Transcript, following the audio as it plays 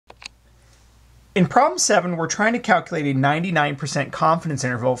In problem 7, we're trying to calculate a 99% confidence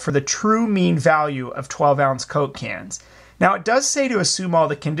interval for the true mean value of 12-ounce Coke cans. Now, it does say to assume all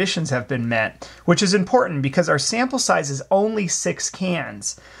the conditions have been met, which is important because our sample size is only 6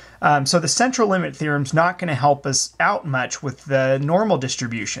 cans. So the central limit theorem is not going to help us out much with the normal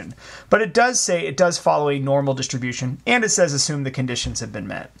distribution. But it does say it does follow a normal distribution, and it says assume the conditions have been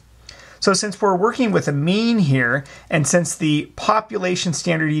met. So since we're working with a mean here, and since the population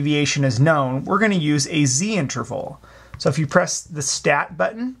standard deviation is known, we're going to use a z-interval. So if you press the stat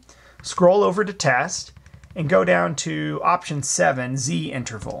button, scroll over to test, and go down to option 7,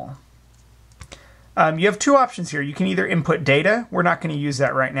 z-interval. You have two options here. You can either input data. We're not going to use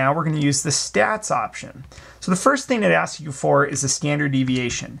that right now. We're going to use the stats option. So the first thing it asks you for is the standard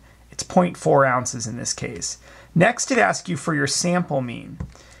deviation. It's 0.4 ounces in this case. Next, it asks you for your sample mean.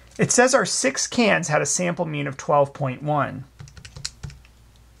 It says our 6 cans had a sample mean of 12.1.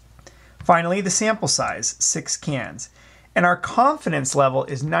 Finally, the sample size, 6 cans. And our confidence level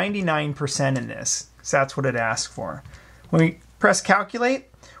is 99% in this, so that's what it asks for. When we press calculate,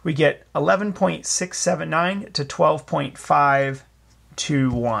 we get 11.679 to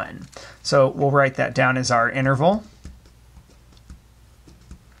 12.521. So we'll write that down as our interval.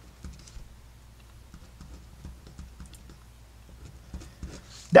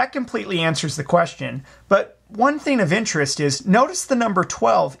 That completely answers the question, but one thing of interest is notice the number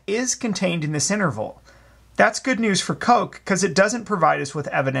 12 is contained in this interval. That's good news for Coke because it doesn't provide us with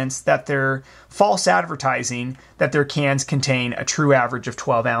evidence that they're false advertising that their cans contain a true average of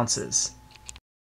 12 ounces.